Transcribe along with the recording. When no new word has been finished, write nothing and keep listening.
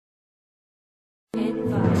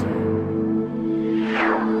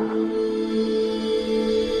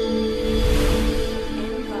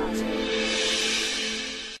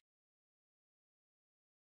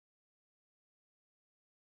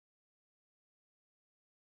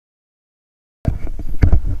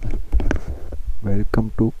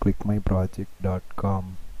Welcome to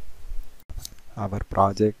ClickMyProject.com. Our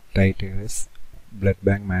project title is Blood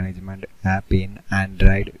Bank Management App in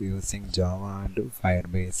Android using Java and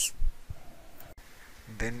Firebase.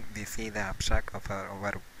 Then we see the abstract of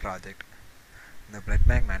our project. The blood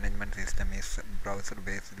bank management system is a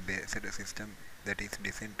browser-based system that is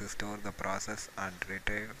designed to store the process and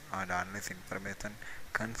retrieve and analyze information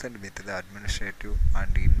concerned with the administrative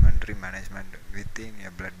and inventory management within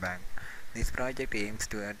a blood bank. This project aims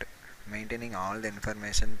to at maintaining all the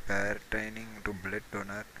information pertaining to blood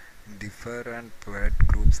donor, different blood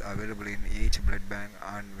groups available in each blood bank,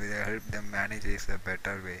 and will help them manage this a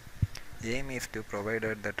better way. Aim is to provide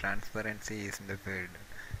the transparency is in the field,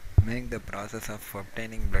 make the process of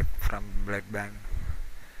obtaining blood from blood bank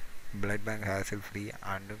hassle free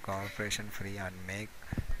and corporation free, and make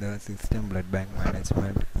the system blood bank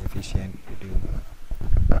management efficient.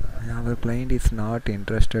 Our client is not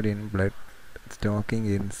interested in blood stocking.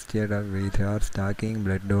 Instead of we are stocking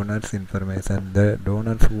blood donors information. The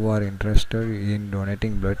donors who are interested in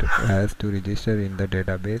donating blood has to register in the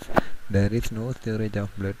database. There is no storage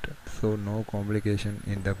of blood, so no complication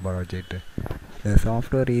in the project. The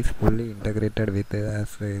software is fully integrated with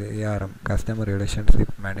ARM, customer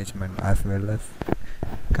relationship management, as well as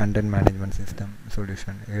content management system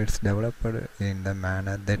solution. It's developed in the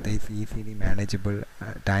manner that is easily manageable,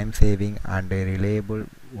 time saving, and a reliable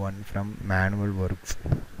one from manual works.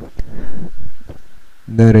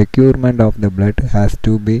 The requirement of the blood has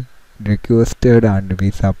to be requested, and we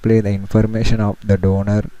supply the information of the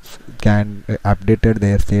donors can update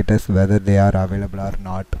their status whether they are available or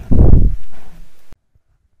not.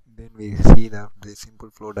 Then we see the simple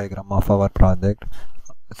flow diagram of our project.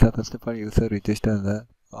 So first of all, user registers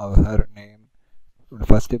her name.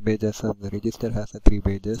 First pages of the register has 3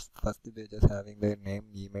 pages. First page is having the name,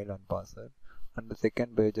 email, and password, and the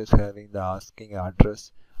second page is having the asking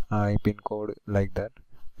address, pin code, like that.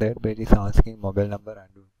 Third page is asking mobile number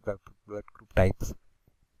and blood group types.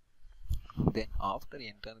 Then after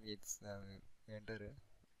enter,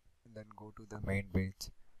 then go to the main page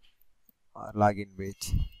or login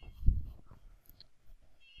page.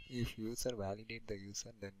 If user validate the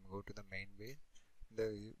user, then go to the main page.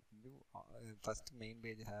 The first main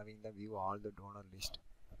page having the view all the donor list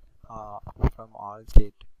from all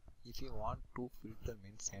state. If you want to filter,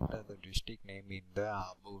 means enter the district name in the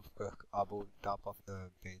above top of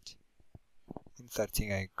the page in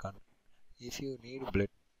searching icon. If you need blood,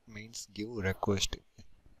 means give request,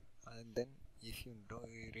 and then if you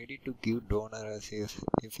ready to give donor, if you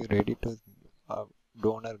ready to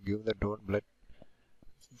donor give the blood,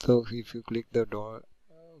 so if you click the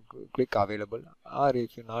click available, or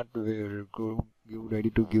if you not you ready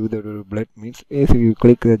to give the blood, means if you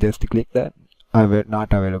click just click that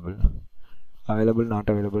not available, not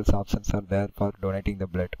available options are there for donating the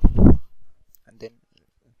blood. And then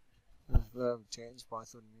the change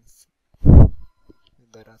password, means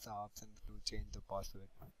there are some options to change the password,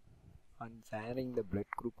 and sharing the blood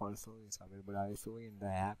group also is available also in the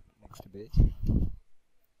app next page.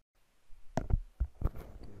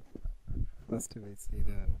 First we see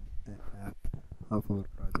the app of our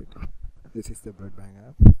project. This is the blood bank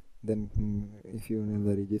app. Then if you need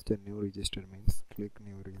the new register, means click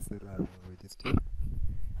new register or new register.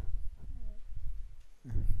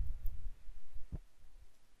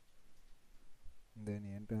 Then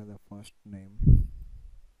enter the first name,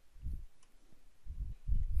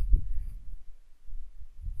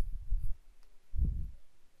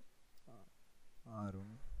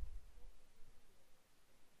 Arun.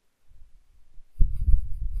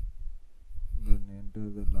 Then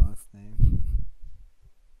enter the last name,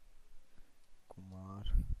 Kumar.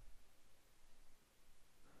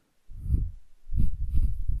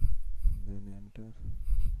 Then enter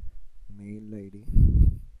mail ID,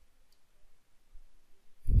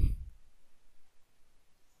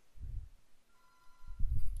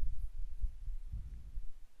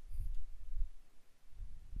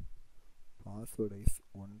 password is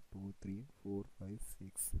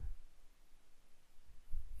 123456.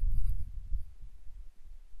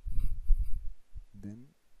 Then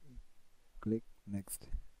click next.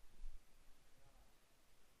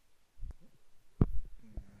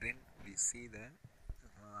 Then we see the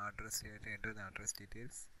address here. Enter the address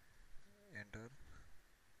details. Enter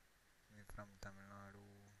from Tamil Nadu.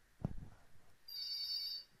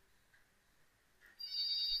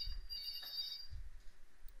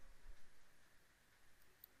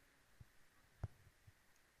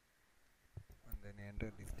 And then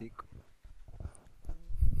enter district.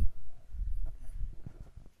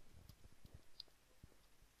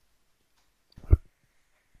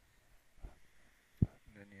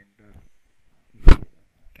 Then enter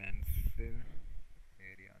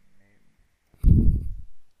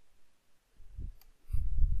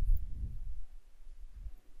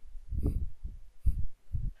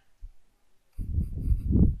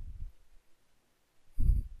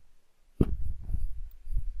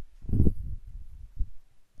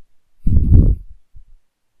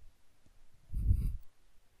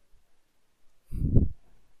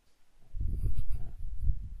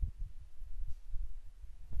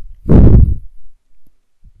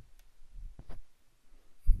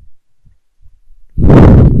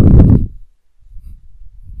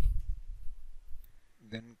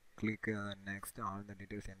click next, all the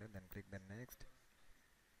details enter, then click the next,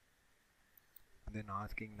 then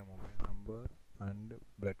asking the mobile number and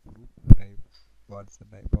blood group type, what's the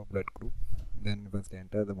type of blood group, then first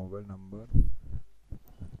enter the mobile number.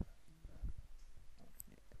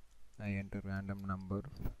 I enter random number,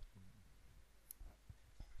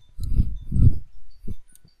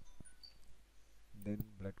 then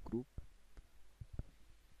blood group,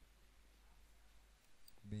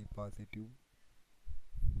 B positive,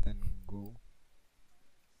 then go,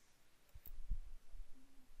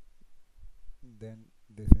 then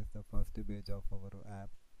this is the first page of our app,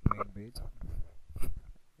 main page,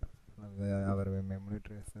 where our memory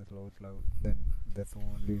trace is low, then that's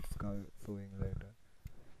only it's showing later.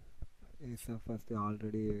 Is first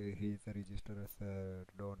already he is registered as a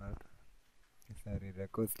donor. It's a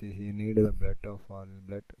request, he need the blood of all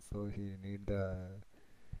blood, so he need the,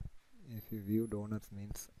 if you view donors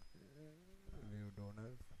means view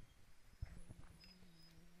donors,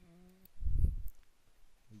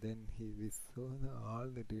 then he will show all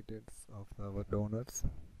the details of our donors.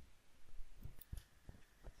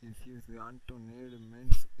 If you want to need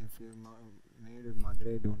means, if you need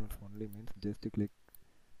Madurai donors only means, just click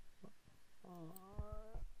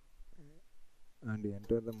and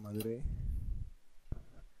enter the Madurai.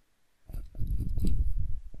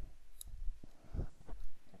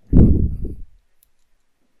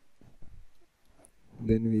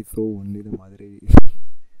 Then we show only the Madurai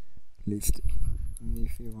list.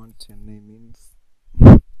 If you want Chennai means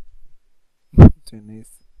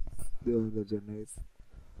Chennai's the Chennai's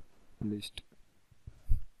list.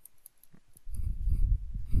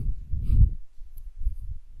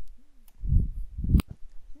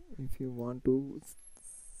 If you want to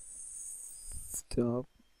stop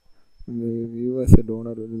the view as a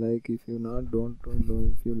donor, like if you not don't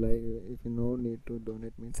know, if you like, if you no need to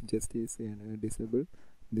donate means just is disable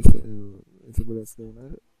this visible as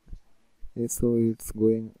donor. Yes, so it's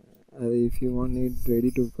going. If you want need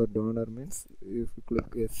ready to for donor means, if you click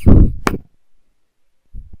yes.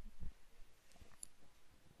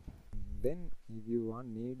 Then if you want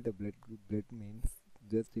need the blood means,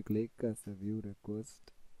 just click as a view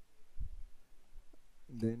request,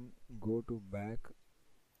 then go to back,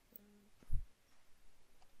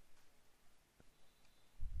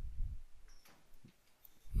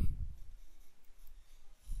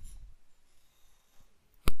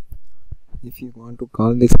 if you want to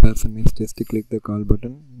call this person means, just click the call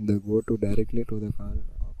button, then go to directly to the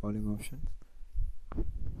calling option,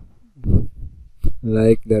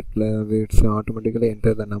 like that. It's automatically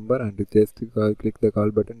enter the number and just click the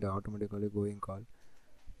call button, they automatically going call.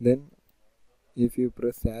 Then if you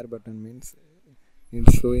press share button means,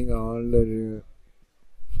 it's showing all the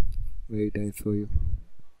wait, I show you.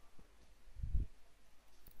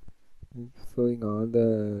 It's showing all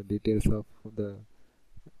the details of the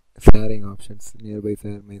sharing options, nearby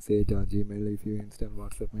share message or Gmail. If you install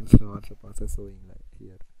WhatsApp means WhatsApp also showing like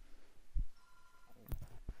here.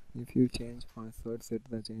 If you change password, set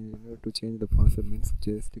the change to change the password means,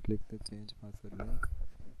 just click the change password link.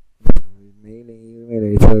 Mail email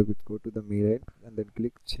ID, go to the mail ID and then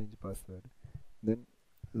click change password, then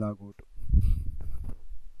log out.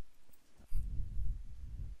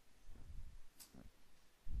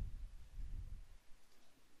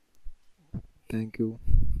 Thank you.